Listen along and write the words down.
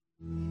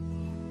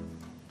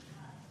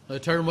Now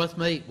turn with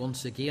me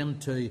once again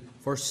to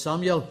 1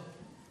 Samuel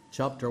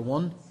chapter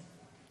 1.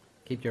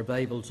 Keep your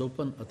Bibles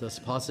open at this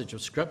passage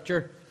of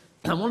Scripture.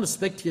 I want to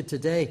speak to you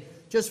today,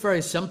 just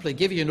very simply,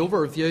 give you an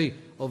overview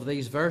of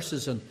these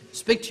verses and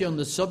speak to you on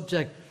the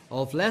subject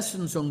of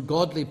lessons on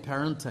godly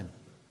parenting.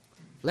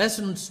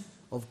 Lessons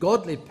of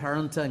godly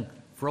parenting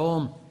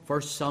from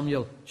 1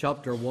 Samuel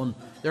chapter 1.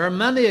 There are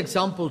many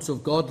examples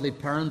of godly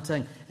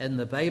parenting in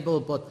the Bible,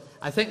 but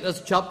I think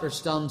this chapter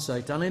stands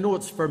out, and I know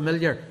it's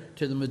familiar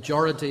to the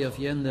majority of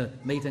you in the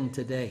meeting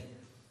today.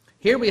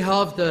 Here we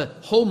have the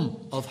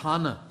home of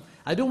Hannah.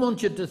 I don't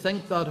want you to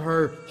think that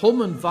her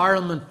home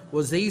environment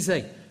was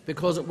easy,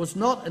 because it was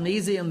not an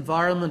easy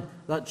environment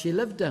that she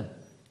lived in.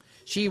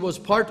 She was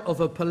part of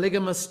a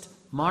polygamist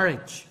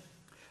marriage.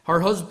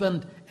 Her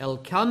husband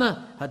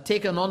Elkanah had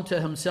taken unto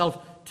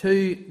himself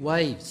 2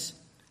 wives.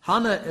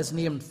 Hannah is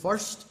named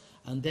first,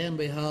 and then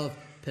we have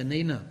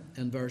Peninnah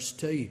in verse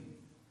 2.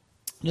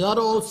 Now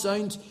that all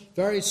sounds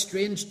very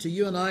strange to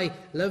you and I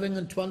living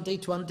in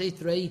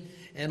 2023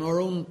 in our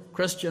own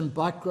Christian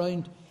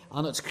background,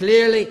 and it's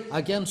clearly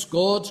against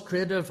God's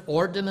creative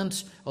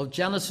ordinance of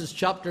Genesis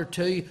chapter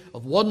 2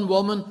 of one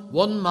woman,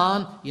 one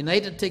man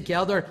united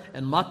together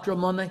in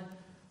matrimony.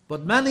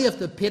 But many of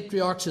the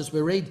patriarchs, as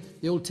we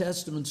read the Old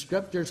Testament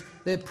scriptures,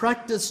 they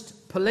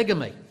practiced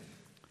polygamy,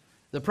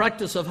 the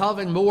practice of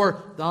having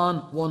more than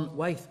one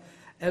wife.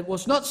 It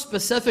was not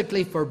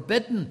specifically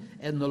forbidden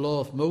in the law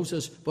of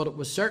Moses, but it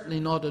was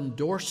certainly not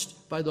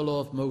endorsed by the law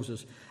of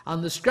Moses.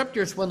 And the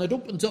scriptures, when it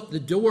opens up the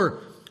door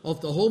of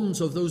the homes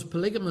of those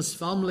polygamous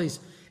families,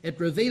 it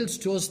reveals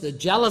to us the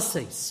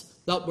jealousies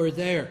that were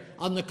there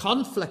and the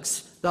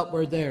conflicts that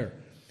were there.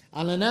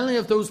 And in any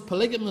of those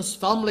polygamous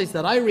families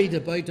that I read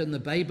about in the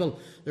Bible,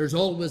 there's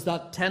always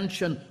that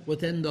tension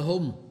within the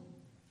home.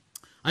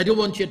 I don't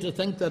want you to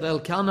think that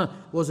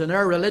Elkanah was an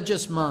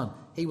irreligious man.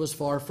 He was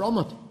far from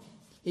it.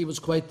 He was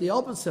quite the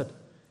opposite.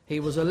 He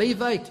was a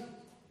Levite.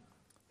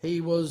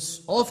 He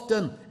was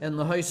often in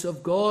the house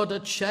of God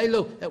at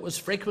Shiloh. It was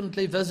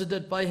frequently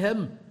visited by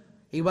him.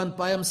 He went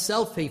by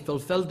himself. He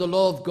fulfilled the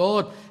law of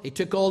God. He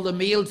took all the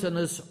meals in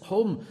his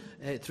home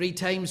 3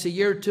 times a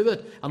year to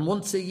it. And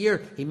once a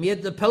year he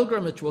made the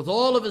pilgrimage with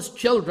all of his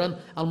children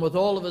and with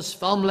all of his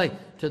family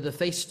to the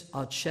feast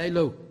at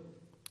Shiloh.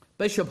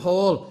 Bishop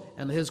Hall,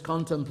 in his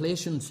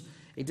contemplations,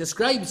 he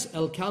describes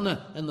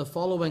Elkanah in the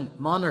following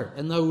manner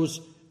in those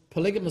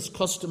polygamous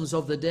customs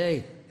of the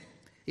day.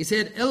 He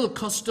said, ill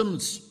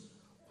customs,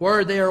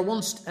 where they are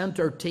once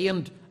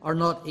entertained, are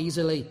not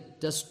easily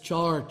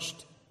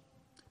discharged.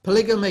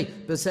 Polygamy,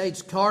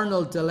 besides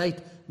carnal delight,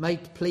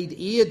 might plead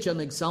age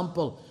and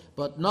example,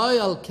 but now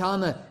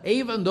Elkanah,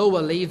 even though a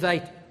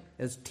Levite,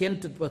 is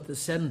tainted with the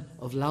sin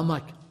of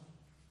Lamech.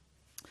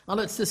 And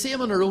it's the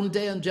same in our own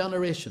day and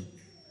generation.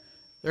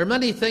 There are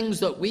many things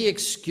that we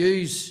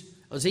excuse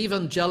as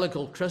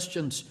evangelical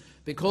Christians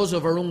because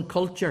of our own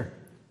culture.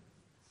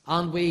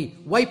 And we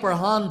wipe our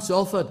hands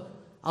off it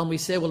and we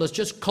say, well, it's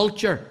just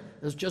culture.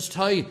 It's just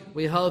how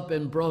we have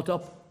been brought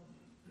up.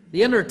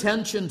 The inner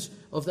tensions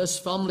of this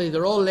family,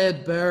 they're all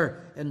laid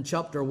bare in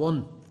chapter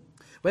 1.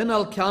 When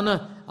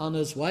Elkanah and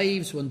his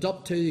wives went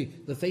up to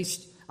the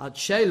feast at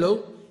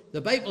Shiloh,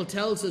 the Bible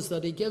tells us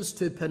that he gives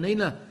to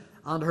Peninnah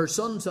and her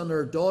sons and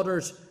her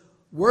daughters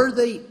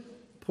worthy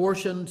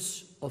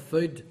portions of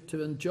food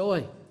to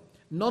enjoy.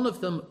 None of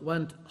them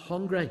went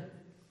hungry.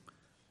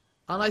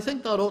 And I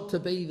think that ought to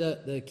be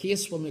the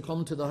case when we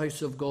come to the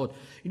house of God.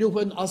 You know,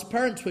 when as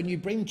parents, when you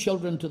bring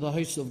children to the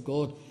house of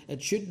God,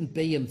 it shouldn't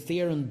be in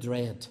fear and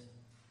dread.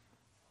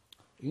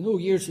 You know,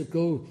 years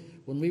ago,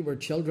 when we were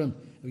children,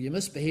 if you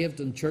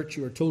misbehaved in church,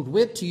 you were told,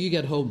 wait till you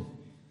get home.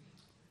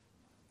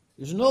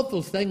 There's an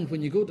awful thing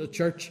when you go to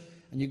church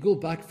and you go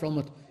back from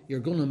it, you're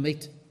going to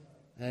meet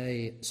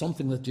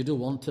something that you don't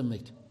want to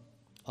meet.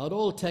 At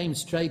all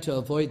times, try to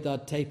avoid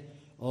that type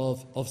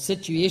of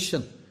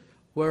situation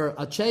where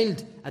a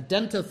child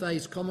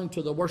identifies coming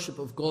to the worship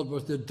of God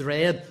with the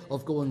dread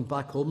of going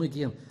back home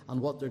again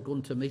and what they're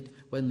going to meet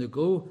when they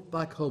go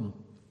back home.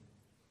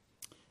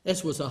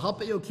 This was a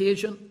happy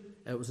occasion.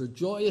 It was a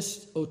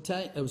joyous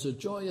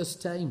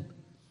time.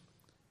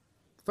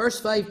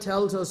 Verse 5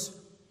 tells us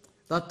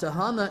that to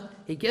Hannah,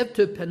 he gave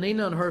to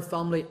Peninnah and her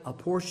family a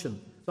portion.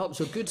 That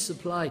was a good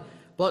supply.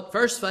 But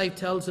verse 5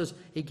 tells us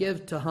he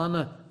gave to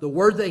Hannah the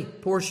worthy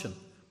portion.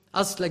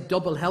 That's like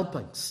double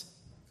helpings.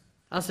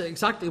 That's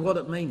exactly what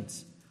it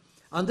means.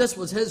 And this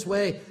was his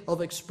way of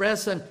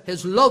expressing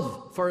his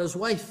love for his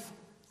wife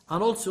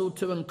and also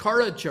to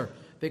encourage her,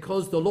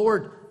 because the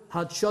Lord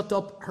had shut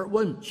up her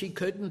womb. She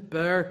couldn't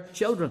bear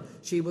children.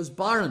 She was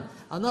barren.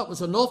 And that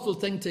was an awful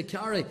thing to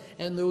carry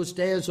in those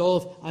days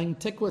of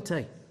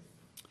antiquity.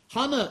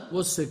 Hannah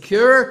was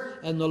secure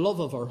in the love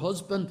of her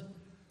husband,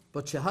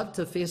 but she had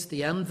to face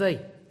the envy.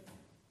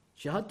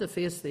 She had to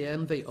face the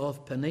envy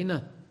of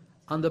Peninnah.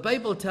 And the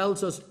Bible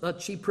tells us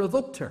that she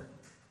provoked her.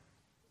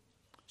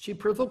 She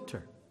provoked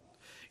her.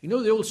 You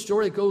know, the old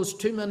story goes,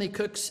 too many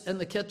cooks in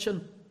the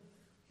kitchen.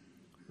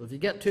 If you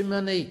get too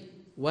many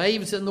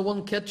wives in the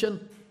one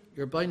kitchen,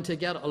 you're bound to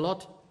get a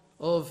lot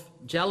of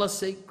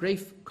jealousy,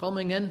 grief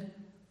coming in.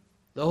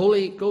 The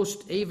Holy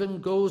Ghost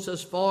even goes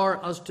as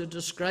far as to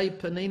describe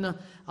Peninnah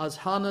as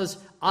Hannah's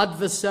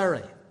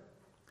adversary.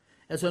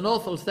 It's an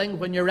awful thing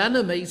when your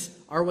enemies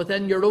are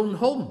within your own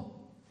home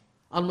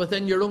and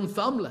within your own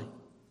family.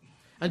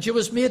 And she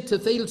was made to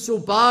feel so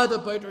bad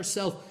about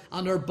herself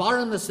and her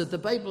barrenness that the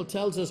Bible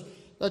tells us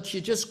that she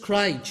just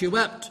cried. She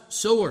wept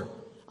sore,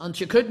 and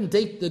she couldn't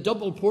eat the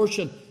double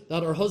portion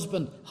that her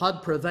husband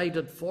had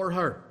provided for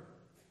her.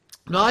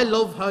 Now, I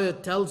love how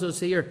it tells us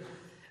here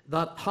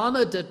that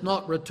Hannah did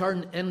not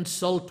return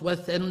insult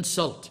with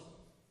insult.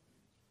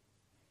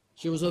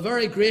 She was a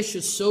very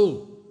gracious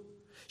soul.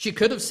 She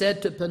could have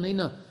said to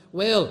Peninnah,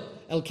 well,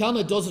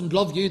 Elkanah doesn't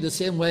love you the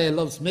same way he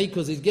loves me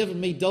because he's given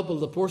me double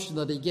the portion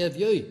that he gave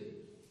you.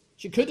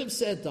 She could have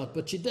said that,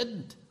 but she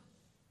didn't.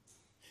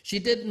 She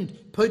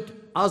didn't put,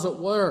 as it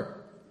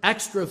were,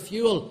 extra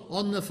fuel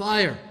on the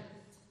fire.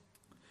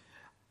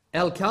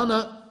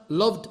 Elkanah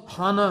loved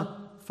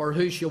Hannah for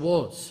who she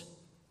was,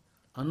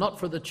 and not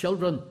for the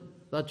children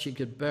that she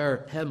could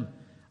bear him.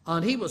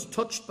 And he was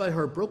touched by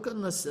her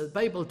brokenness. The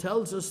Bible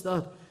tells us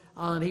that.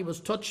 And he was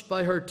touched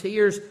by her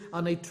tears,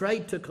 and he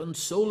tried to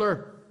console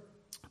her,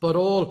 but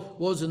all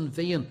was in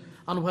vain.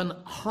 And when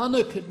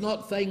Hannah could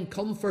not find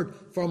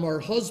comfort from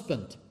her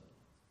husband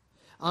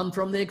and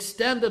from the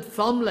extended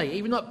family,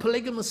 even that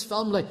polygamous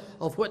family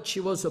of which she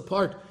was a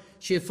part,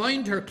 she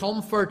found her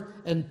comfort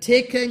in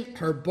taking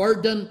her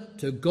burden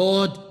to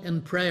God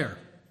in prayer.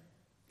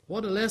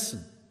 What a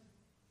lesson.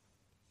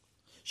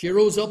 She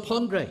rose up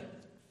hungry.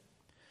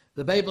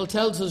 The Bible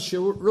tells us she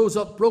rose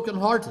up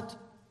broken-hearted.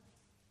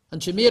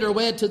 And she made her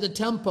way to the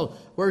temple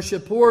where she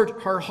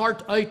poured her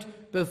heart out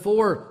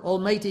before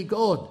Almighty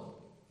God.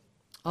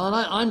 And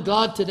I'm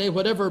glad today,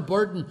 whatever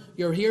burden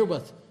you're here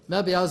with,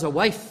 maybe as a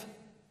wife,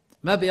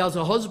 maybe as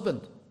a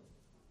husband,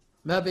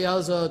 maybe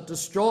as a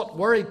distraught,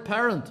 worried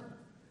parent,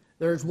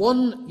 there's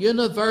one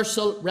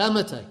universal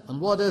remedy. And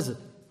what is it?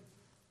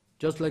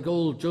 Just like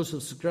old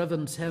Joseph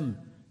Scriven's hymn,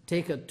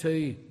 take it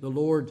to the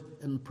Lord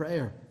in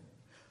prayer.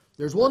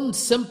 There's one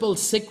simple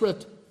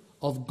secret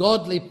of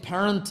godly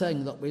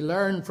parenting that we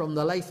learn from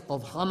the life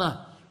of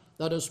Hannah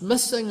that is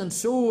missing in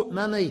so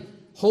many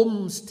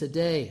homes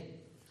today.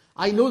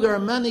 I know there are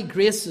many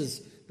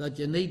graces that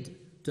you need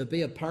to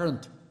be a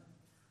parent,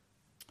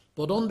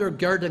 but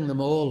undergirding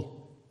them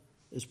all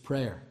is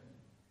prayer.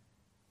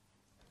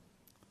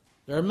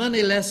 There are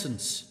many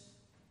lessons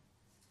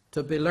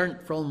to be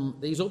learnt from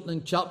these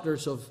opening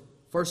chapters of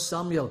 1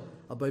 Samuel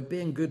about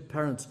being good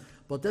parents,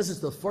 but this is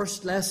the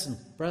first lesson,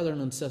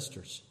 brethren and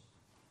sisters.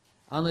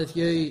 And if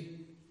you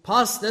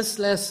pass this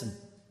lesson,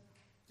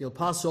 you'll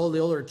pass all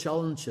the other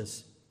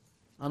challenges.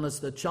 And it's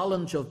the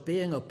challenge of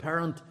being a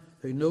parent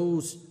who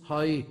knows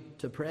how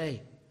to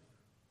pray.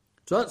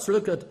 So let's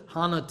look at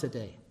Hannah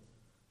today.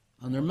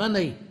 And there are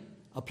many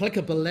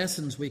applicable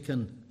lessons we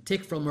can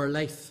take from her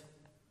life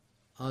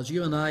as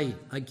you and I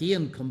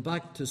again come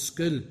back to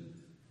school,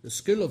 the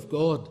school of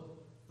God,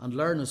 and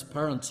learn as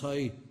parents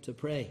how to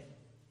pray.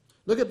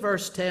 Look at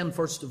verse 10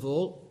 first of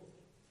all.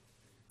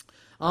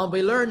 And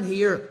we learn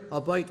here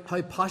about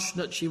how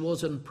passionate she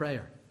was in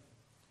prayer.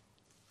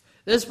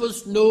 This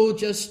was no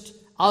just,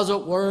 as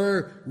it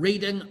were,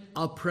 reading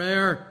a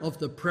prayer of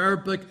the prayer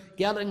book,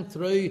 getting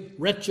through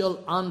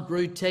ritual and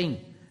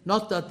routine.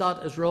 Not that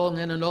that is wrong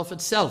in and of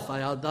itself. I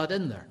add that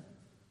in there.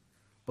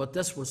 But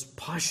this was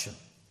passion.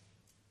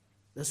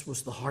 This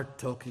was the heart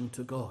talking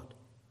to God.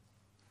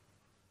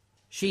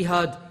 She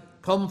had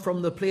come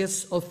from the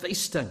place of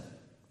feasting,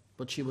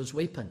 but she was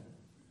weeping.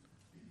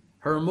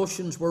 Her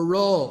emotions were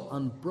raw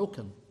and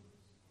broken.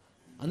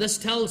 And this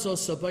tells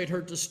us about her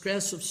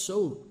distress of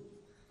soul.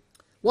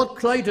 What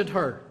clouded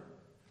her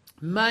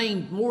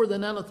mind more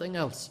than anything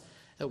else?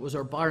 It was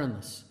her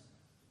barrenness.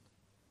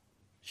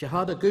 She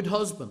had a good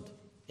husband,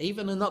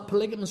 even in that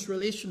polygamous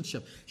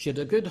relationship. She had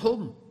a good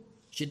home.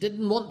 She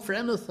didn't want for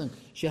anything.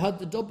 She had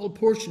the double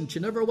portion. She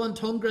never went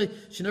hungry.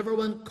 She never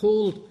went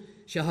cold.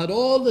 She had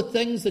all the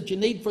things that you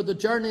need for the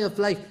journey of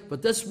life.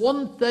 But this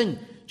one thing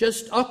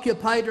just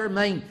occupied her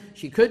mind.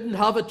 She couldn't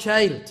have a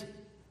child.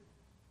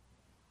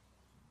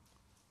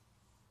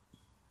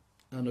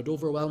 And it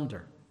overwhelmed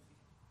her.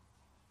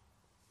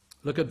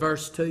 Look at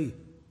verse 2.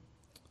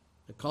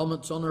 The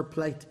comments on her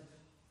plight.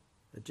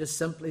 It just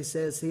simply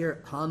says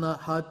here, Hannah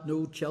had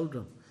no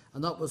children.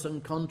 And that was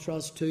in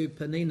contrast to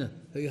Peninnah,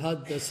 who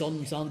had the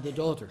sons and the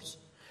daughters.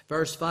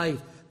 Verse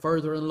 5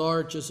 further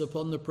enlarges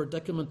upon the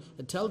predicament.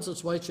 It tells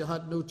us why she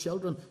had no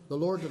children. The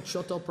Lord had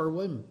shut up her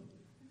womb.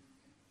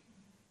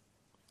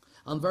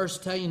 And verse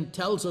 10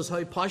 tells us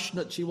how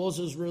passionate she was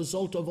as a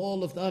result of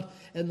all of that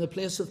in the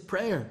place of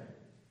prayer.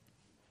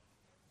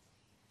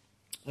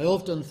 I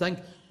often think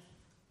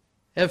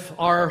if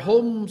our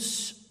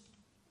homes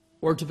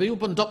were to be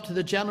opened up to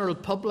the general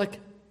public,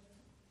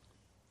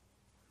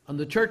 and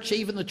the church,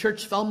 even the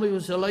church family,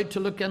 was allowed to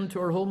look into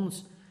our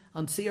homes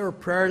and see our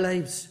prayer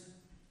lives,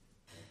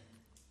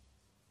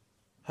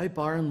 how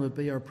barren would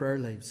be our prayer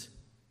lives?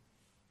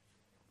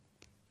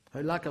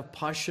 How lack of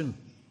passion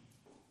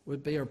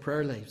would be our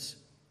prayer lives?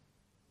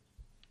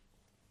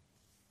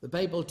 The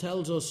Bible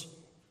tells us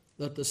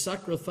that the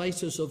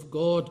sacrifices of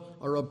God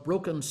are a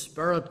broken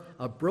spirit,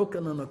 a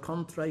broken and a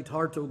contrite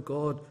heart, O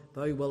God,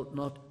 thou wilt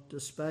not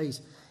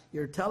despise.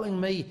 You're telling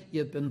me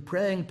you've been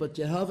praying, but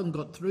you haven't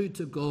got through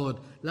to God.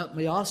 Let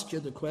me ask you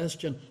the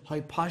question,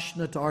 how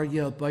passionate are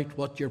you about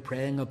what you're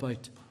praying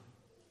about?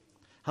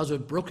 Has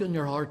it broken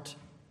your heart?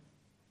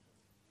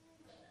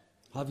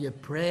 Have you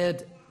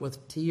prayed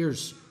with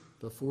tears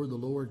before the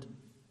Lord?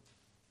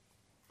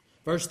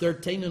 Verse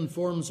 13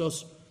 informs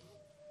us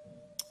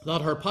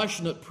that her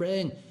passionate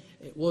praying,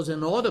 it was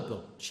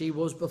inaudible. She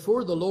was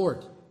before the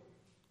Lord.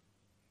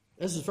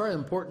 This is very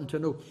important to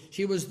know.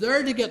 She was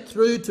there to get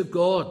through to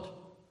God.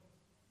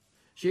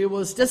 She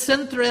was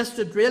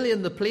disinterested really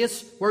in the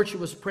place where she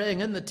was praying,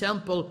 in the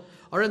temple,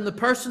 or in the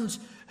persons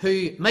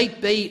who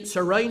might be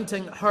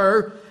surrounding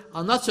her.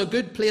 And that's a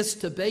good place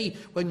to be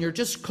when you're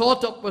just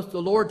caught up with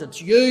the Lord.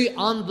 It's you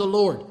and the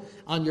Lord.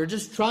 And you're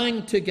just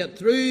trying to get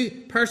through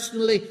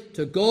personally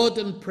to God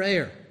in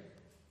prayer.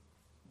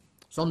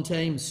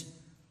 Sometimes,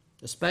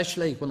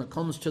 especially when it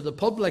comes to the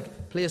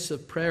public place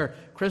of prayer,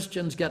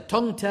 Christians get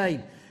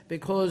tongue-tied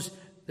because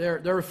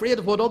they're afraid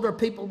of what other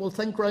people will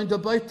think round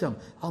about them.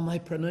 Am I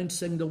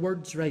pronouncing the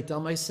words right?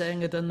 Am I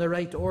saying it in the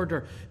right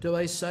order? Do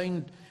I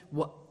sound...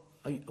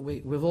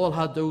 We've all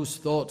had those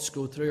thoughts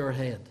go through our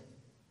head.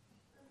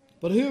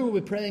 But who are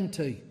we praying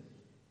to?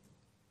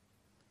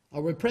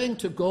 Are we praying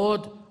to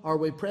God? Or are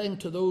we praying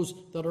to those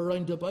that are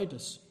round about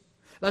us?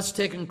 Let's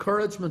take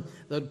encouragement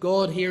that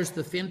God hears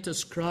the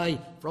faintest cry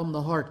from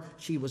the heart.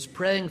 She was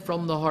praying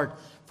from the heart.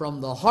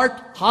 From the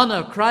heart,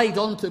 Hannah cried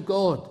unto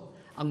God,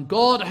 and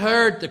God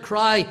heard the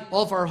cry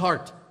of her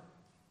heart.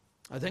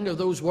 I think of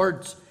those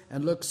words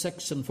in Luke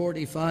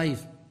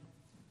 6:45.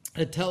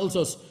 It tells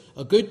us,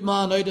 a good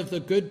man out of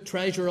the good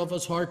treasure of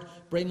his heart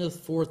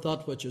bringeth forth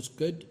that which is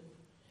good,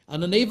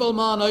 and an evil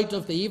man out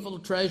of the evil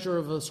treasure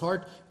of his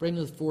heart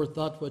bringeth forth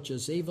that which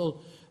is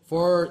evil.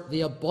 For of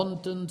the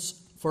abundance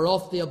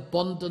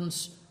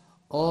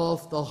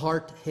of the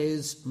heart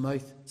his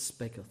mouth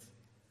speaketh.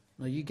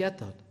 Now you get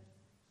that.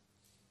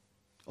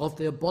 Of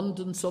the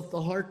abundance of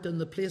the heart in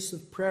the place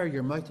of prayer,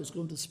 your mouth is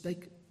going to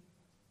speak.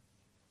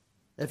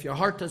 If your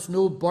heart has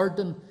no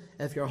burden,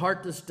 if your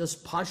heart is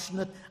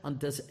dispassionate and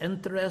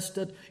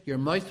disinterested, your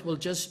mouth will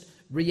just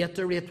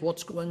reiterate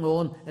what's going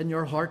on in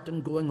your heart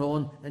and going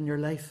on in your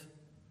life.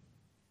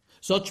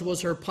 Such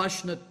was her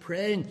passionate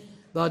praying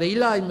that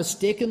Eli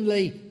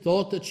mistakenly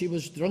thought that she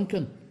was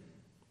drunken.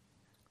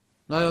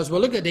 Now, as we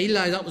look at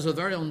Eli, that was a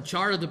very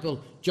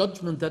uncharitable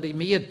judgment that he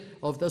made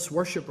of this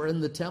worshipper in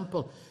the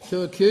temple,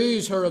 to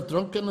accuse her of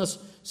drunkenness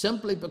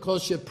simply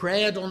because she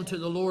prayed unto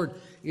the Lord.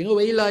 You know,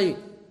 Eli,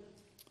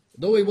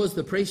 though he was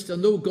the priest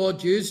and though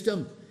God used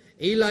him,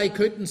 Eli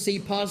couldn't see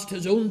past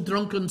his own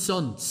drunken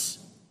sons,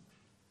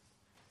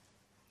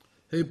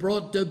 who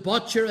brought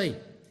debauchery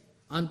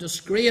and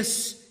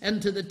disgrace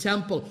into the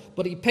temple.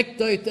 But he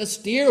picked out this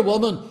dear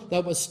woman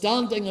that was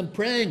standing and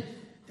praying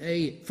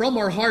from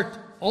her heart,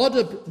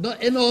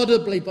 not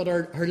inaudibly, but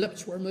her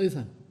lips were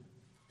moving.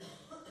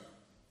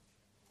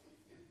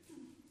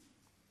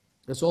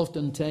 It's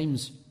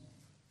oftentimes,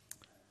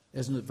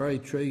 isn't it very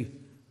true,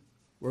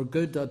 we're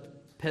good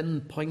at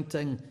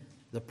pinpointing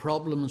the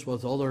problems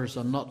with others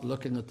and not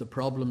looking at the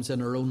problems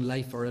in our own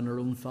life or in our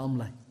own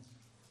family.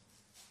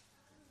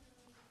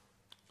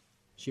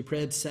 She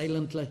prayed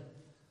silently,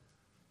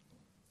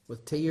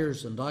 with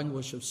tears and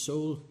anguish of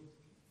soul.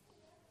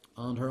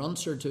 And her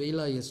answer to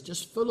Eli is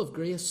just full of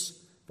grace.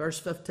 Verse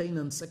 15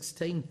 and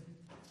 16.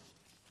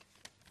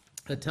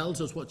 It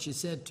tells us what she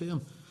said to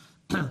him.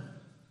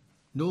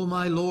 No,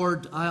 my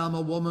Lord, I am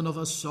a woman of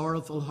a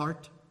sorrowful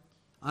heart.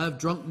 I have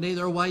drunk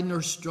neither wine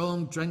nor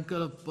strong drink,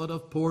 but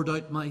have poured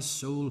out my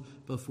soul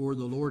before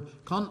the Lord.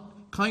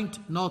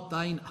 Count not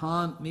thine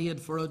handmaid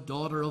for a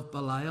daughter of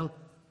Belial.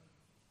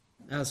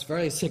 That's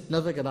very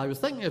significant. I was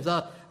thinking of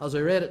that as I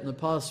read it in the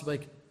past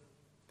week.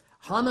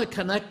 Hannah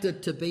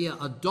connected to be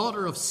a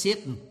daughter of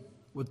Satan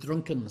with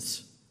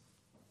drunkenness.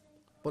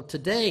 But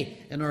today,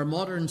 in our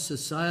modern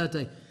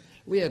society,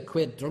 we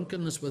equate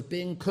drunkenness with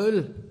being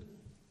cool,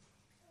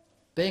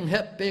 being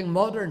hip, being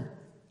modern.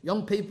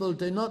 Young people,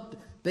 do not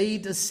be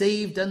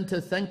deceived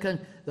into thinking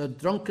that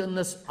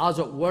drunkenness, as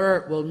it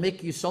were, will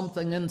make you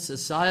something in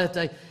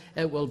society.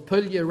 It will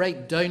pull you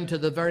right down to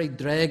the very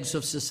dregs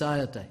of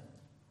society.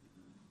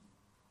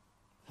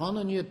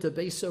 Hannah knew it to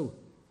be so.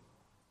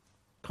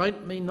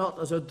 Count me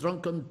not as a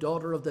drunken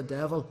daughter of the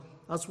devil.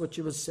 That's what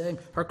she was saying.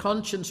 Her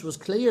conscience was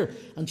clear,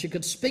 and she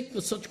could speak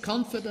with such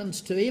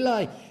confidence to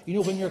Eli. You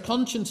know, when your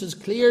conscience is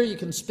clear, you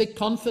can speak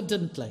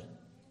confidently.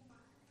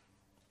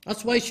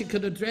 That's why she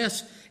could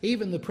address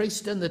even the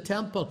priest in the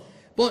temple.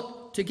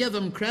 But to give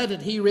him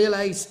credit, he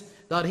realized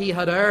that he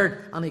had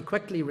erred, and he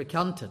quickly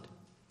recanted.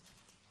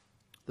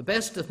 The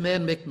best of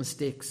men make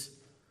mistakes,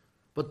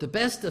 but the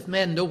best of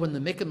men know when they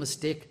make a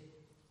mistake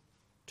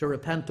to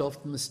repent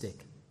of the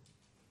mistake.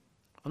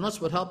 And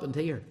that's what happened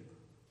here.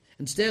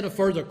 Instead of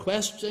further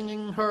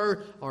questioning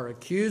her or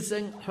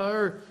accusing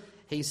her,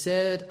 he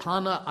said,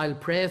 Hannah, I'll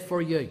pray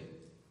for you.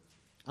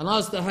 And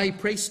as the high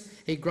priest,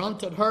 he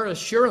granted her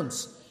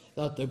assurance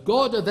that the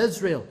God of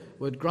Israel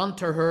would grant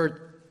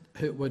her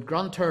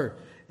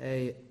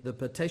the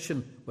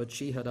petition which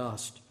she had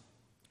asked.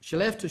 She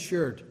left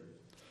assured.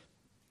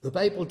 The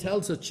Bible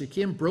tells us she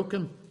came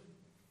broken,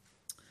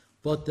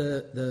 but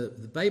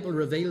the Bible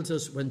reveals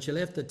us when she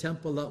left the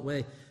temple that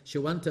way, she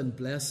went in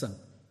blessing.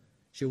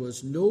 She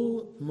was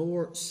no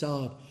more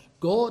sad.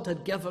 God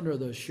had given her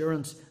the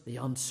assurance the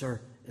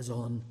answer is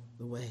on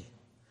the way.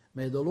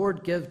 May the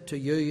Lord give to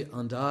you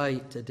and I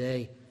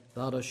today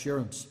that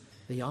assurance.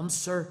 The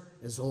answer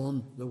is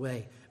on the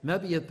way.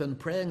 Maybe you've been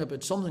praying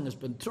about something that's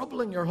been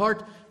troubling your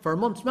heart for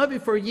months, maybe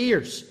for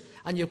years,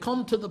 and you've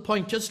come to the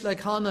point, just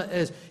like Hannah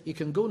is, you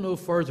can go no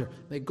further.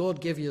 May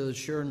God give you the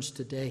assurance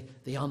today,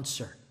 the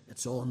answer,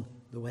 it's on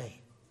the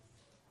way.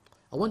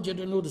 I want you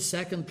to notice,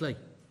 secondly,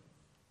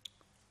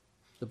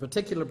 the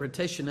particular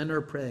petition in her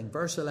praying.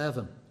 Verse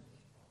 11.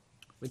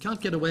 We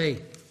can't get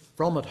away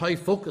from it, how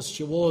focused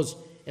she was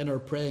in her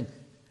praying.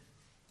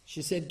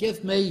 She said,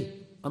 give me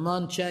a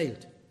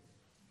man-child.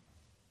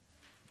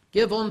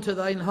 Give unto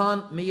thine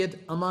handmaid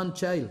a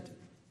man-child.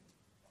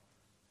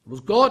 It was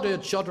God who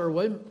had shut her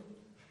womb.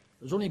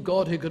 It was only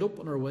God who could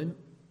open her womb.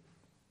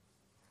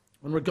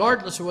 And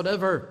regardless of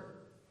whatever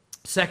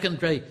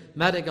secondary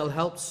medical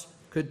helps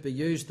could be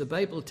used, the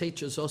Bible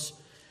teaches us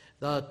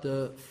that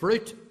the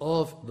fruit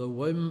of the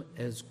womb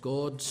is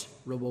God's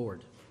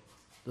reward.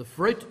 The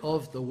fruit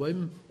of the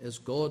womb is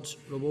God's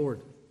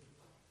reward.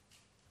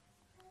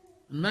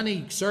 In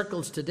many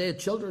circles today,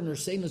 children are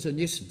seen as a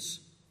nuisance.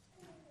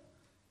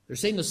 They're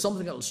seen as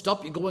something that will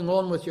stop you going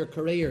on with your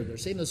career. They're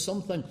seen as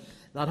something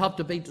that have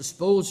to be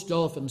disposed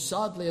of. And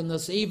sadly, in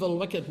this evil,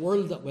 wicked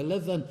world that we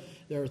live in,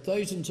 there are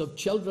thousands of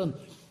children,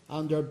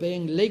 and they're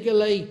being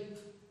legally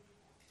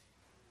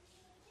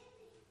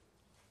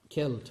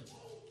killed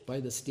by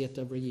the state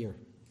every year.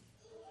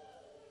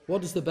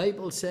 What does the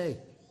Bible say?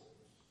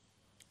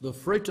 The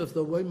fruit of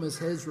the womb is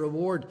his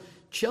reward.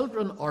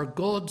 Children are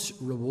God's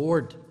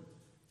reward.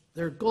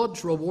 They're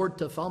God's reward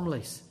to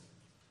families.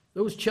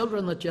 Those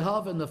children that you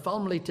have in the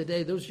family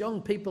today, those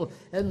young people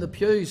in the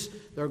pews,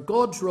 they're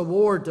God's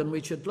reward, and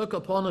we should look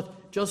upon it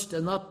just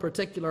in that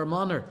particular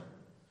manner.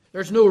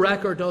 There's no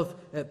record of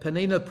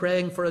Penina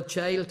praying for a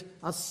child.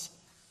 That's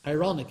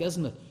ironic,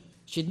 isn't it?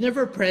 She'd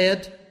never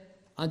prayed,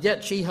 and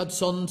yet she had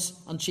sons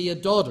and she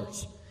had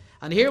daughters.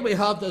 And here we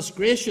have this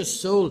gracious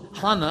soul,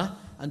 Hannah,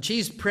 and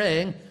she's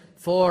praying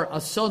for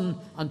a son,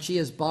 and she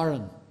is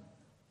barren.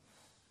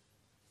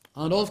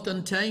 And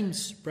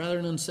oftentimes,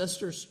 brethren and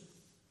sisters,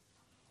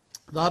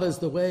 that is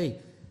the way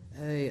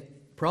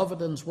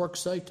providence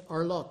works out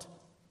our lot.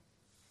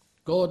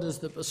 God is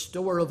the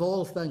bestower of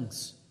all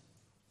things.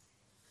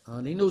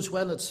 And he knows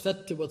when it's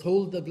fit to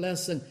withhold the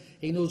blessing.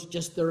 He knows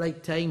just the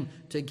right time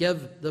to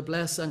give the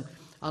blessing.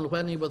 And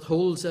when he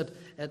withholds it,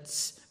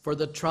 it's for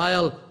the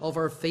trial of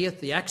our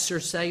faith, the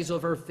exercise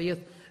of our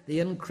faith, the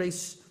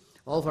increase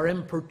of our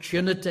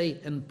importunity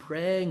in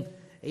praying,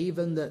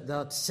 even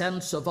that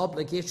sense of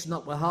obligation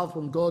that we have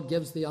when God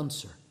gives the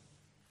answer.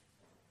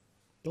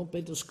 Don't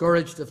be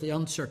discouraged if the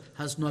answer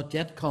has not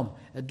yet come.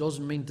 It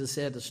doesn't mean to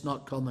say it's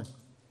not coming.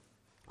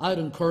 I'd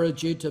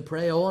encourage you to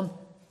pray on.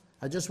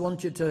 I just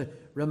want you to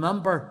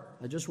remember,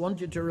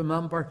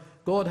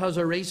 God has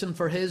a reason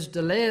for his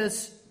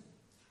delays,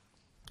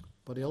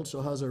 but he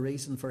also has a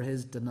reason for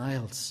his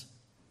denials.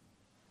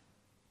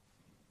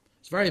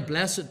 It's very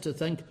blessed to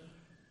think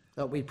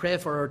that we pray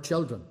for our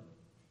children.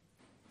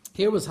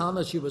 Here was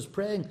Hannah, she was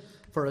praying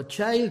for a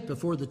child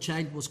before the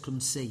child was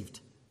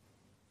conceived.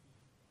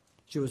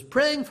 She was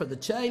praying for the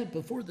child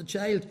before the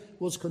child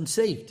was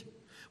conceived.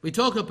 We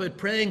talk about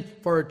praying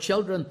for our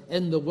children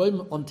in the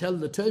womb until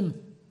the tomb.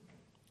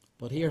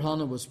 But here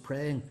Hannah was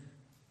praying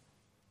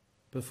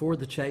before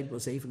the child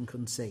was even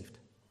conceived.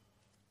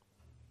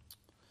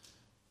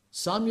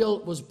 Samuel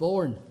was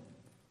born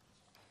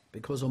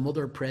because a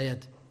mother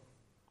prayed.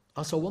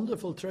 That's a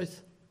wonderful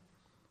truth.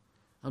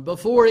 And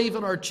before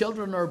even our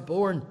children are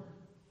born,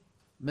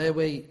 may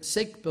we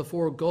seek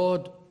before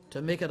God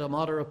to make it a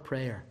matter of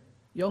prayer.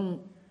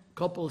 Young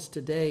couples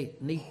today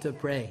need to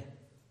pray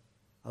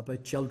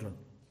about children,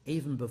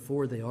 even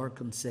before they are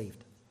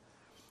conceived.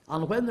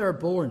 And when they're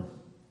born,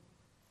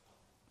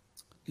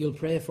 you'll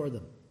pray for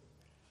them.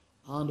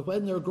 And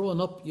when they're growing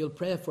up, you'll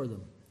pray for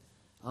them.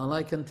 And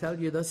I can tell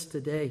you this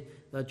today,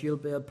 that you'll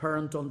be a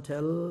parent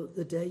until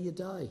the day you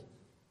die.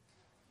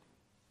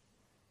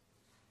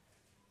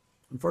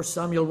 In 1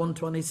 Samuel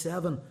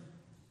 1:27,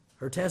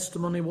 her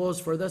testimony was,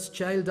 for this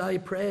child I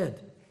prayed.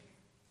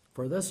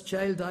 For this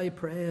child I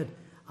prayed,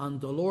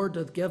 and the Lord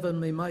hath given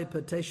me my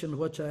petition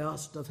which I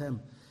asked of him.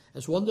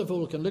 It's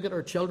wonderful. We can look at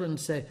our children and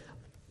say,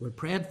 we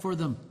prayed for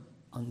them,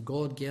 and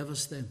God gave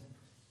us them.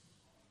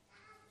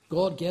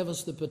 God gave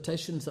us the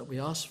petitions that we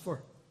asked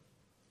for.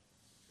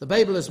 The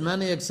Bible has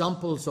many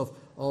examples of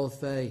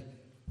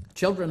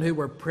children who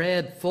were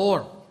prayed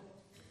for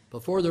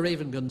before they were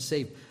even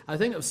conceived. I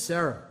think of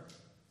Sarah.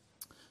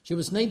 She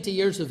was 90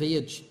 years of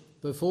age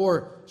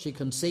before she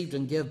conceived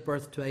and gave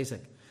birth to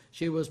Isaac.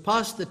 She was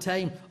past the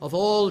time of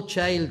all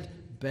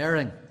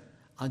childbearing,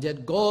 And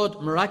yet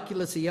God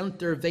miraculously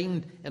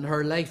intervened in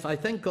her life. I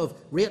think of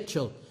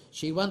Rachel.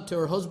 She went to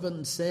her husband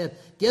and said,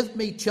 "Give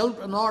me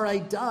children or I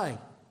die."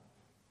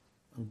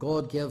 And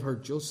God gave her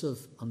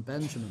Joseph and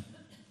Benjamin.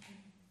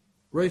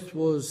 Ruth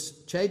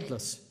was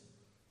childless.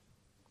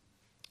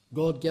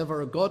 God gave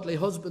her a godly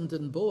husband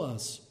in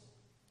Boaz.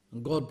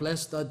 And God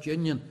blessed that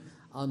union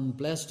and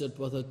blessed it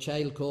with a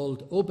child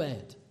called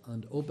Obed.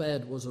 And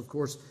Obed was, of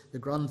course, the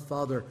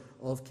grandfather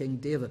of King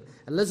David.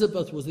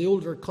 Elizabeth was the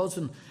older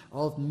cousin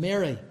of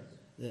Mary,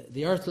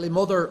 the earthly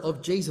mother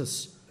of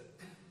Jesus.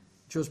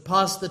 She was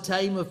past the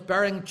time of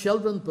bearing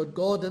children, but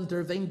God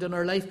intervened in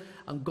her life,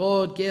 and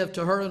God gave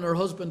to her and her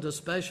husband a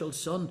special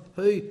son.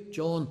 Who?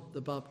 John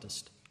the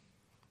Baptist.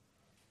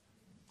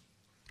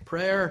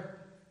 Prayer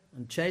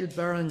and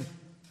childbearing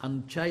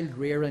and child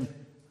rearing,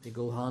 they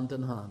go hand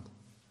in hand.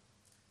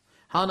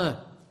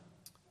 Hannah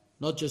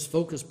not just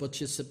focused, but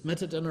she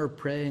submitted in her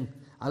praying.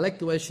 I like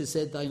the way she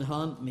said, "Thine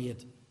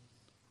handmaid."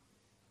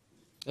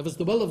 If it's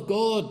the will of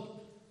God,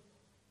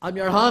 I'm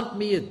your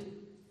handmaid.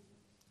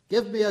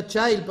 Give me a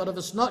child, but if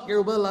it's not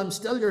your will, I'm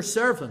still your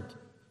servant.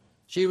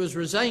 She was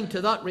resigned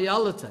to that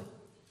reality.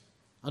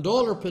 And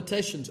all her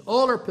petitions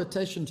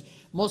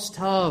must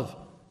have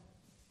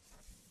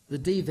the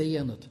DV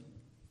in it.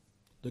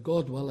 The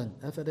God willing.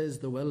 If it is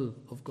the will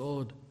of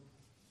God,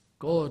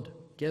 God,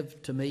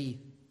 give to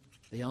me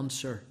the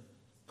answer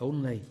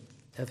only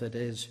if it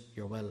is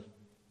your will.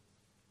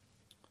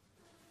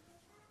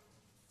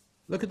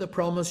 Look at the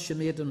promise she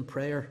made in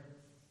prayer.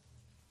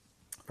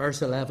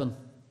 Verse 11.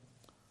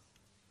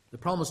 The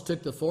promise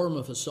took the form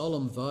of a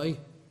solemn vow.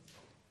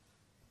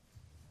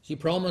 She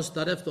promised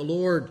that if the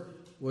Lord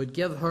would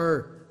give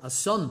her a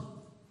son,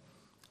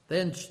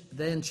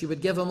 then she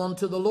would give him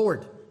unto the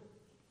Lord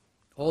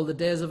all the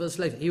days of his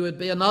life. He would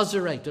be a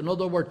Nazarite. In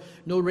other words,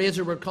 no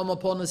razor would come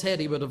upon his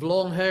head. He would have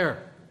long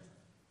hair.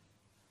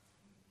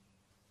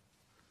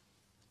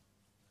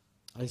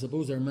 I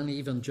suppose there are many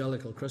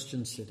evangelical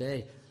Christians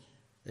today.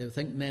 They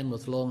think men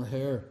with long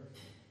hair,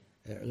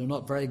 they're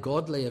not very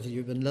godly. If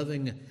you've been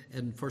living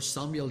in 1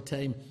 Samuel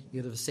time,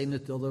 you'd have seen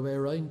it the other way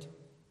around.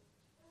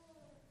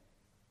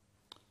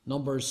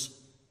 Numbers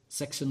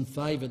 6 and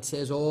 5, it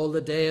says, "All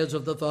the days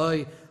of the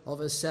vow of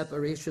his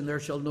separation there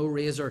shall no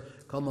razor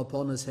come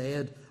upon his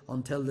head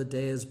until the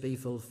days be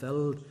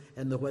fulfilled,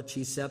 in the which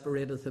he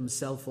separateth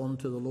himself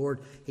unto the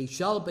Lord. He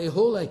shall be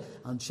holy,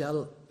 and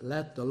shall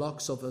let the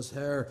locks of his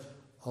hair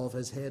of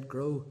his head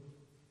grow."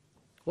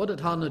 What did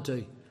Hannah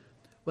do?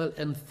 Well,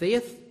 in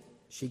faith,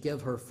 she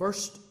gave her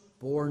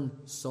firstborn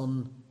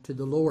son to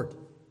the Lord.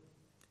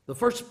 The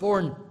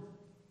firstborn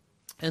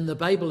in the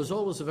Bible is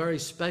always a very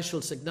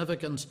special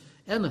significance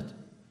in it.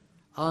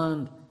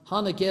 And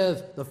Hannah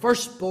gave the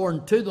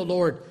firstborn to the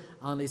Lord,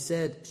 and she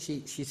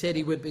said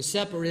he would be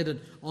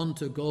separated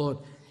unto God.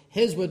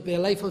 His would be a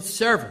life of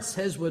service.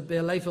 His would be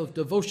a life of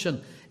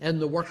devotion in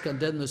the work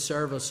and in the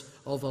service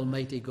of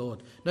Almighty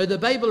God. Now, the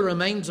Bible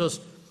reminds us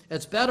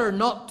it's better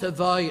not to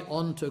vow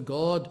unto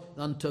God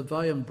than to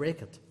vow and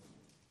break it.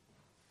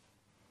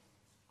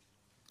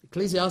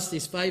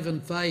 Ecclesiastes 5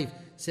 and 5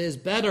 says,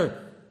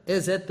 "Better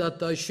is it that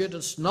thou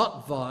shouldest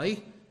not vow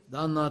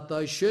than that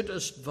thou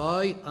shouldest vow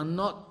and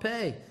not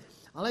pay."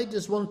 And I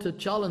just want to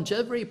challenge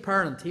every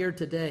parent here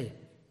today.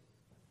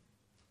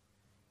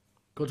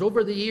 Because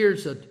over the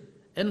years at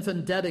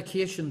infant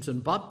dedications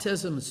and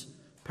baptisms,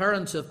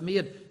 parents have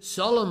made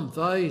solemn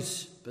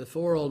vows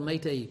before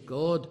Almighty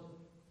God.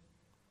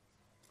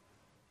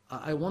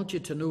 I want you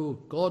to know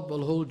God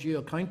will hold you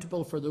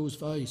accountable for those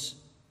vows.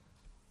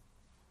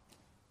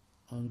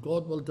 And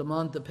God will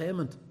demand the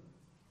payment.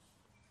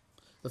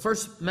 The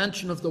first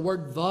mention of the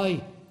word vow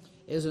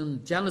is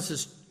in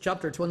Genesis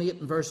chapter 28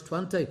 and verse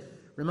 20.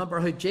 Remember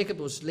how Jacob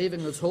was leaving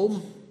his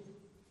home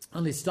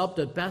and he stopped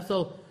at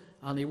Bethel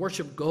and he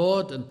worshipped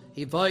God and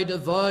he vowed a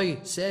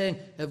vow saying,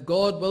 "If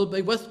God will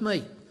be with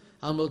me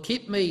and will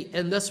keep me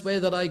in this way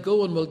that I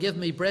go and will give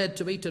me bread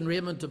to eat and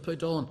raiment to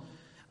put on,"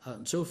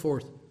 and so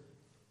forth.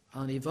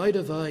 And he vowed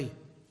a vow.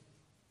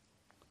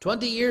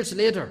 20 years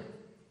later,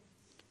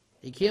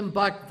 he came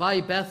back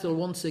via Bethel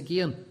once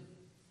again.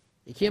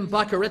 He came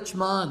back a rich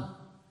man,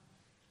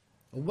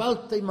 a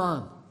wealthy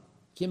man.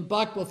 Came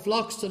back with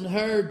flocks and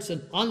herds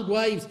and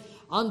wives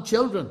and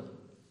children.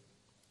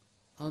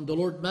 And the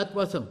Lord met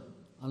with him.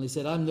 And he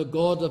said, "I'm the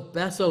God of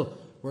Bethel,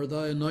 where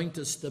thou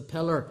anointest the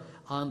pillar,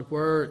 and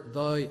where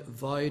thou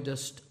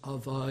vowedest a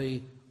vow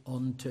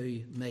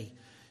unto me."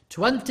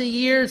 20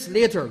 years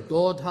later,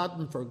 God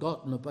hadn't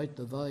forgotten about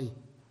the vow.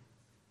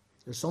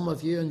 There's some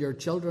of you and your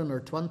children are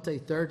 20,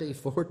 30,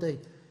 40,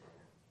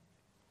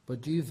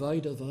 but you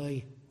vowed a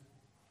vow.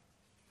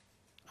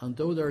 And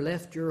though they're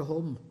left your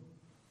home,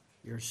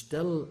 you're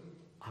still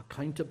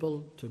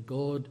accountable to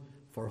God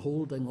for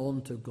holding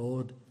on to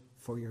God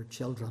for your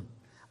children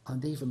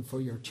and even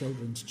for your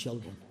children's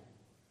children.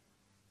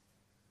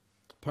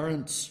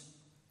 Parents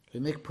who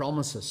make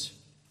promises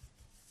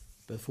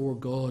before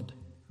God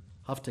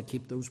have to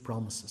keep those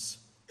promises.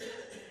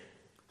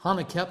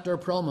 Hannah kept her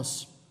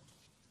promise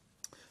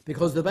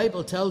because the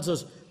Bible tells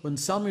us when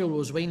Samuel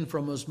was weaned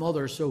from his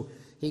mother, so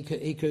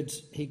he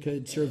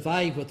could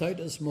survive without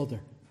his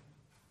mother.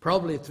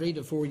 Probably 3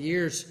 to 4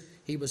 years.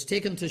 He was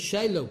taken to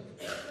Shiloh,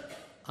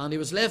 and he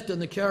was left in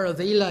the care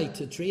of Eli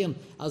to train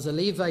as a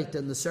Levite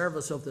in the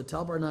service of the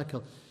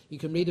tabernacle. You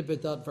can read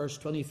about that, verse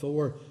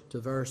 24 to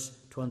verse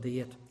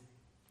 28.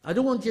 I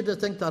don't want you to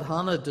think that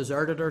Hannah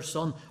deserted her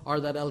son or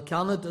that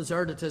Elkanah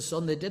deserted his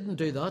son. They didn't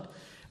do that.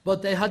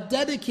 But they had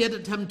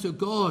dedicated him to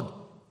God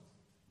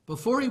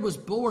before he was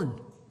born.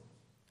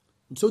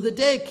 And so the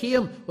day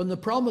came when the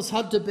promise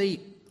had to be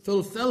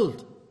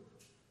fulfilled,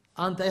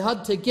 and they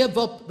had to give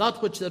up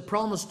that which they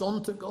promised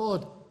unto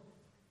God.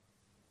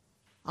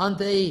 And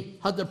they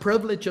had the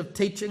privilege of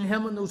teaching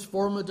him in those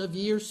formative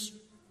years,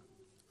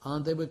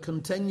 and they would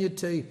continue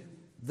to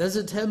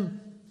visit him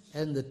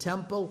in the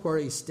temple where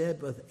he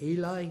stayed with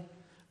Eli.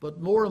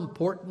 But more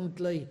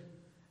importantly,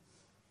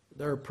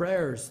 their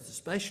prayers,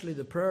 especially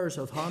the prayers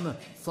of Hannah,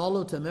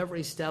 followed him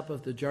every step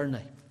of the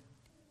journey.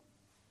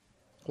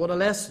 What a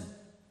lesson.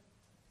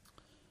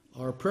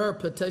 Our prayer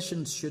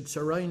petitions should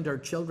surround our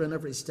children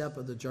every step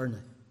of the journey.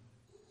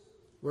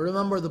 We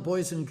remember the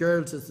boys and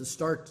girls as they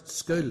start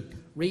school,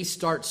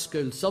 restart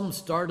school, some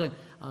starting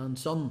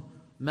and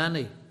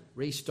many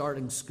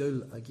restarting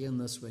school again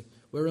this week.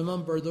 We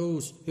remember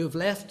those who have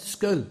left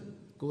school,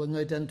 going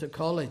out into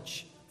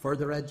college,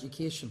 further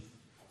education.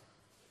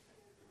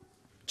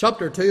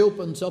 Chapter 2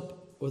 opens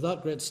up with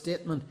that great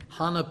statement,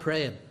 Hannah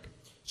prayed.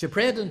 She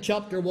prayed in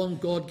chapter 1,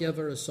 God gave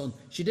her a son.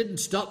 She didn't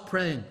stop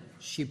praying,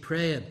 she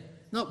prayed.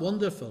 Not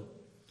wonderful?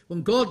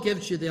 When God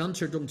gives you the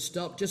answer, don't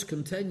stop, just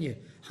continue.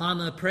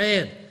 Hannah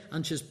prayed,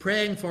 and she's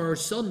praying for her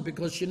son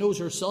because she knows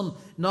her son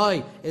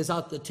now is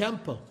at the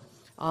temple.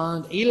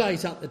 And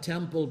Eli's at the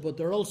temple, but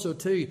there are also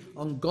two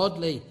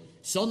ungodly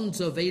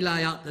sons of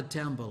Eli at the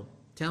temple,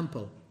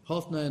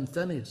 Hophni and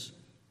Phinehas.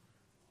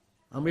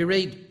 And we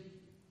read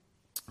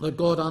that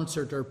God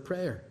answered her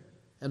prayer.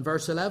 In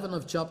verse 11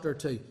 of chapter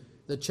 2,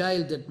 the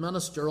child did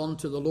minister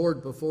unto the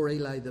Lord before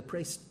Eli the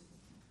priest.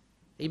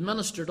 He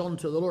ministered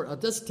unto the Lord. At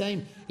this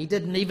time, he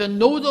didn't even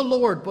know the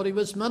Lord, but he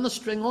was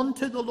ministering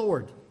unto the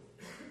Lord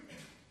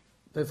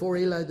before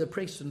Eli the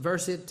priest. In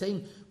verse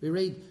 18, we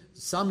read,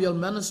 Samuel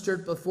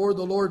ministered before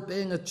the Lord,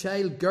 being a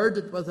child,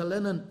 girded with a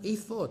linen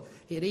ephod.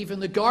 He had even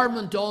the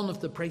garment on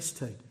of the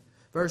priesthood.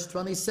 Verse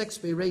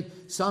 26, we read,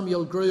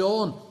 Samuel grew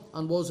on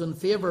and was in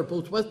favour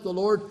both with the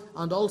Lord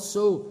and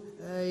also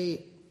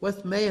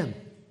with men.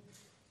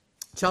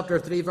 Chapter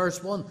 3,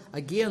 verse 1.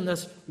 Again,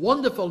 this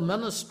wonderful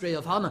ministry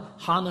of Hannah.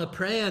 Hannah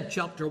prayed,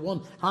 chapter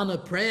 1. Hannah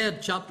prayed,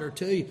 chapter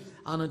 2.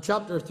 And in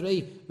chapter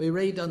 3, we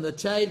read, And the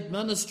child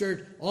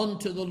ministered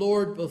unto the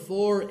Lord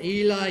before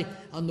Eli,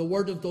 and the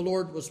word of the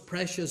Lord was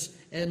precious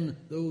in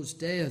those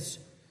days.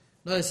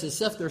 Now, it's as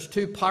if there's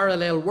two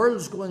parallel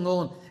worlds going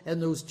on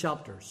in those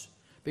chapters.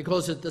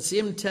 Because at the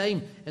same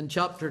time, in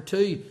chapter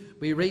 2,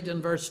 we read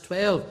in verse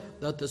 12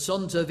 that the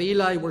sons of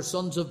Eli were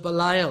sons of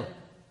Belial.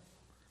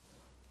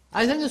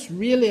 I think it's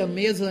really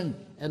amazing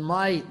in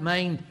my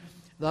mind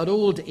that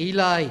old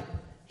Eli,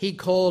 he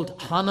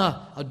called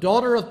Hannah a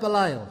daughter of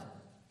Belial.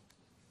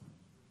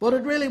 But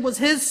it really was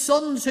his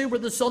sons who were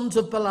the sons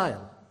of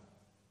Belial.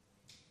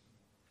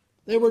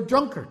 They were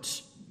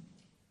drunkards.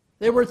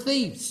 They were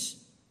thieves.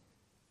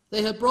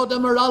 They had brought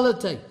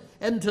immorality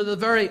into the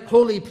very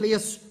holy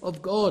place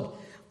of God.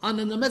 And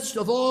in the midst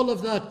of all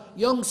of that,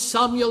 young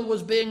Samuel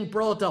was being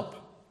brought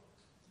up.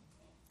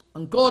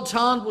 And God's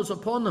hand was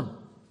upon him.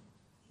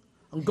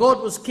 And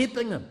God was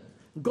keeping him.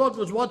 And God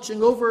was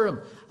watching over him.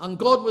 And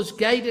God was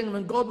guiding him.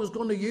 And God was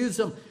going to use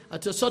him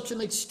to such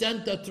an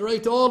extent that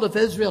throughout all of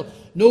Israel,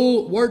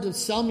 no word of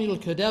Samuel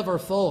could ever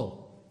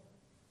fall.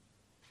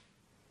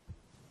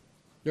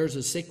 There's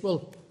a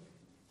sequel,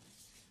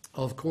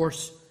 of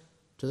course,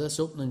 to this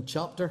opening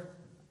chapter.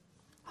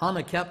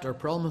 Hannah kept her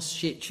promise.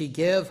 She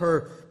gave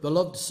her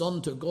beloved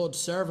son to God's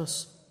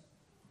service.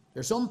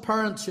 There's some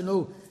parents,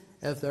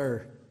 if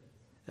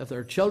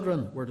their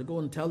children were to go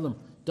and tell them,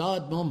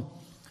 Dad, Mum,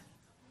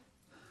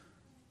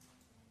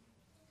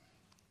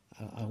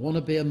 I want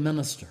to be a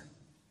minister.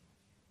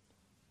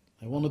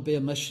 I want to be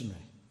a missionary.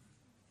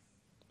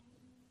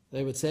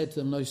 They would say to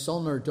them, now,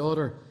 son or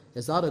daughter,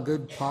 is that a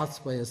good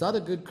pathway? Is that a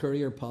good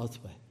career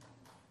pathway?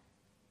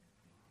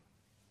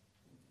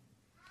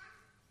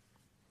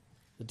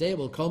 The day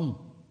will come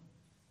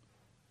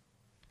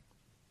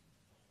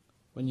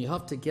when you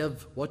have to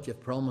give what you've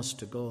promised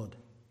to God.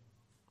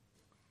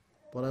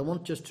 But I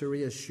want just to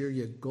reassure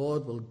you,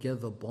 God will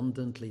give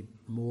abundantly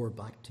more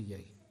back to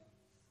you.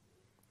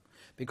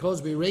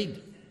 Because we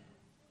read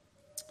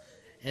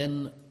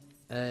in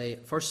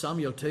 1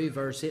 Samuel 2,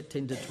 verse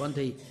 18 to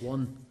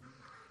 21,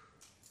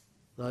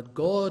 that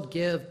God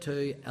gave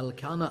to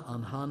Elkanah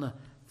and Hannah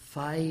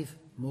 5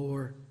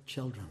 more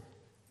children.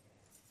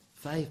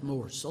 5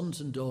 more sons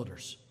and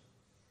daughters.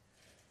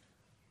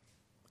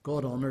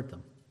 God honoured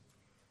them.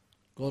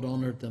 God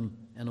honoured them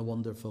in a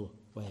wonderful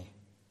way.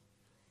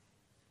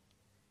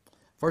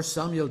 1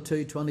 Samuel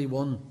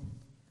 2:21,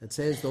 it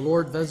says, The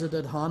Lord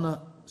visited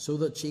Hannah so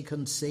that she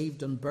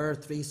conceived and bare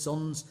 3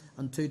 sons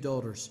and 2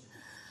 daughters.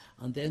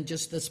 And then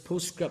just this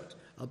postscript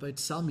about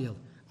Samuel.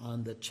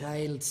 And the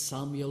child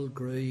Samuel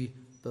grew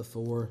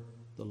before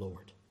the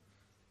Lord.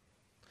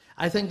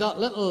 I think that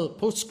little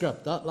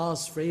postscript, that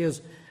last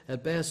phrase,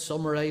 at best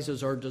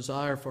summarises our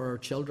desire for our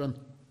children,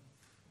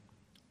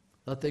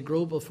 that they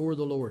grow before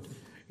the Lord.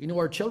 You know,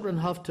 our children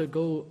have to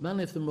go,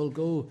 many of them will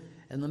go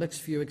in the next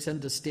few weeks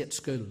into state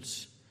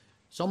schools.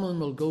 Some of them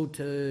will go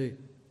to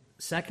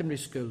secondary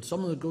school.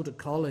 Some will go to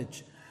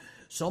college.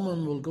 Some of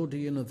them will go to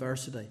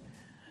university.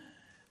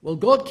 Will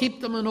God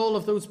keep them in all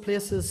of those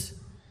places?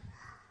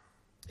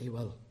 He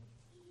will.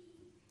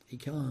 He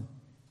can.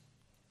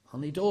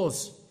 And He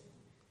does.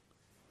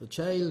 The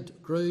child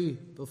grew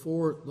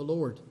before the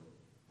Lord.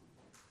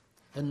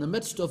 In the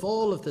midst of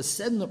all of the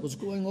sin that was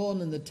going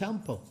on in the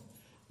temple,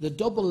 the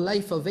double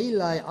life of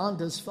Eli and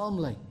his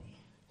family,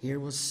 here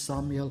was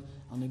Samuel,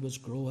 and he was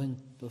growing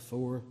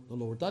before the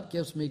Lord. That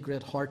gives me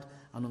great heart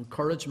and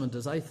encouragement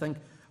as I think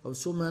of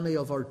so many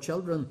of our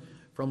children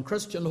from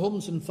Christian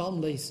homes and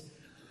families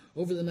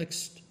over the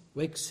next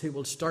weeks who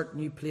will start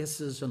new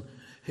places and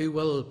who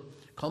will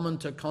come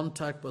into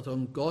contact with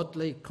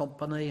ungodly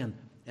company and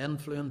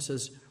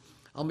influences.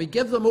 And we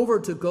give them over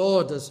to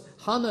God as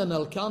Hannah and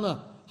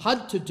Elkanah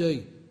had to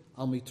do,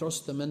 and we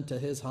thrust them into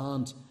His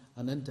hands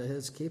and into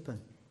His keeping.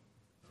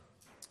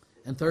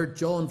 In 3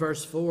 John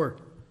verse 4,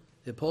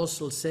 the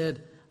apostle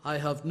said, I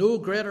have no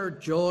greater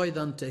joy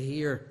than to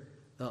hear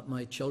that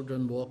my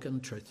children walk in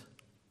truth.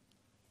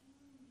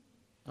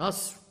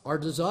 That's our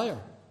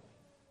desire.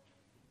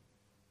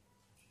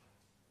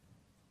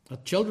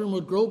 That children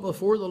would grow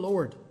before the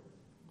Lord.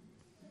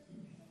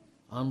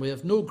 And we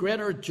have no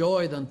greater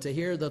joy than to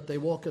hear that they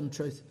walk in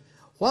truth.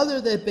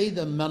 Whether they be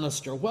the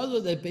minister, whether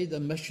they be the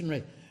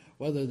missionary,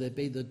 whether they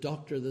be the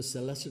doctor, the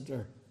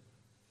solicitor,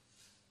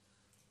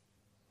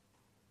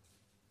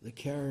 the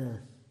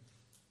carer,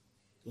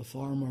 the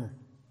farmer,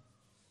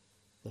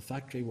 the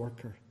factory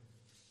worker,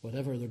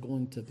 whatever they're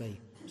going to be,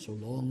 so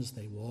long as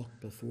they walk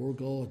before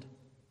God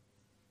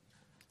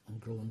and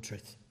grow in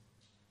truth.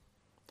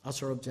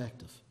 That's our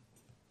objective.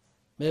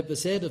 May it be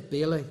said of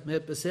Bailey, may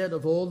it be said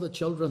of all the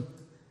children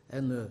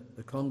in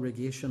the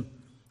congregation,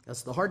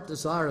 it's the heart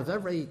desire of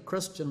every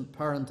Christian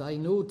parent I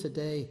know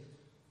today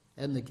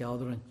in the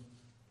gathering,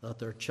 that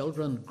their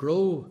children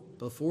grow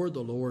before the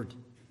Lord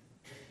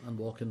and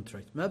walk in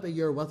truth. Maybe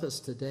you're with us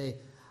today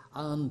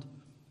and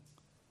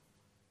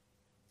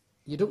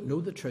you don't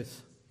know the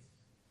truth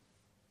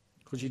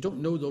because you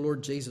don't know the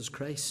Lord Jesus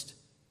Christ.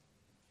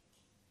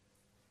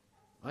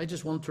 I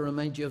just want to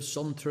remind you of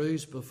some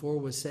truths before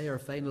we say our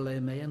final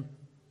amen.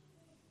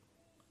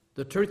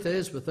 The truth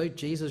is, without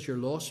Jesus, you're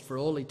lost for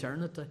all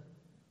eternity.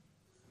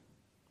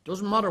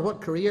 Doesn't matter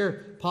what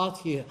career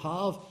path you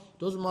have,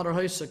 doesn't matter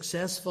how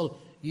successful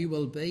you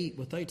will be,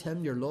 without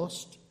Him you're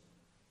lost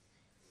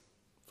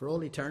for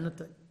all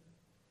eternity.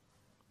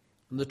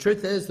 And the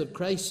truth is that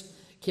Christ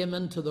came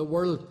into the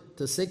world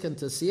to seek and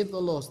to save the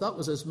lost. That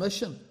was His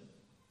mission.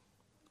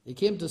 He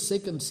came to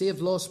seek and save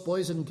lost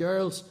boys and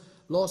girls,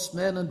 lost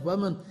men and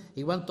women.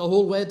 He went the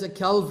whole way to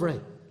Calvary.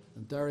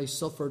 And there He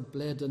suffered,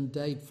 bled and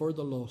died for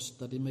the lost,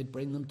 that He might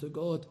bring them to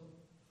God.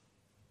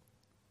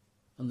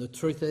 And the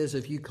truth is,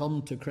 if you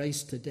come to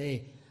Christ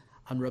today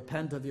and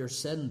repent of your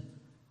sin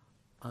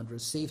and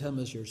receive Him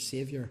as your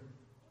Saviour,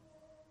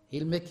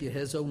 He'll make you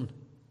His own.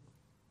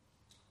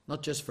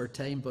 Not just for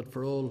time, but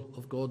for all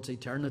of God's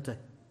eternity.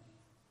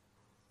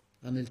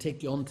 And He'll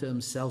take you unto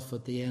Himself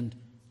at the end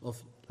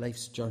of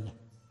life's journey.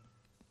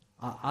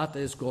 That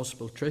is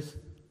gospel truth.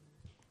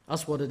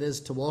 That's what it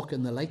is to walk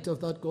in the light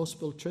of that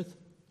gospel truth.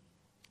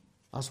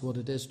 That's what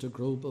it is to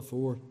grow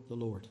before the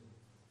Lord.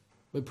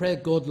 We pray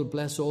God will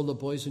bless all the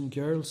boys and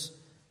girls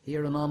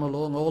here and on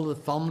along, all the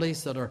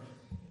families that are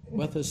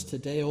with us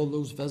today, all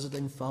those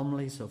visiting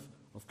families of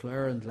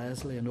Claire and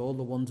Leslie and all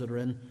the ones that are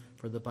in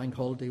for the bank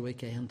holiday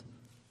weekend.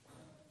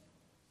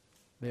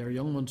 May our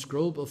young ones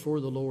grow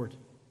before the Lord.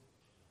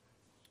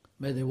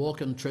 May they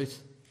walk in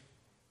truth.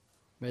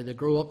 May they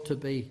grow up to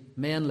be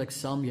men like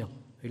Samuel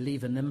who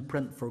leave an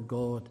imprint for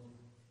God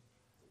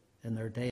in their day.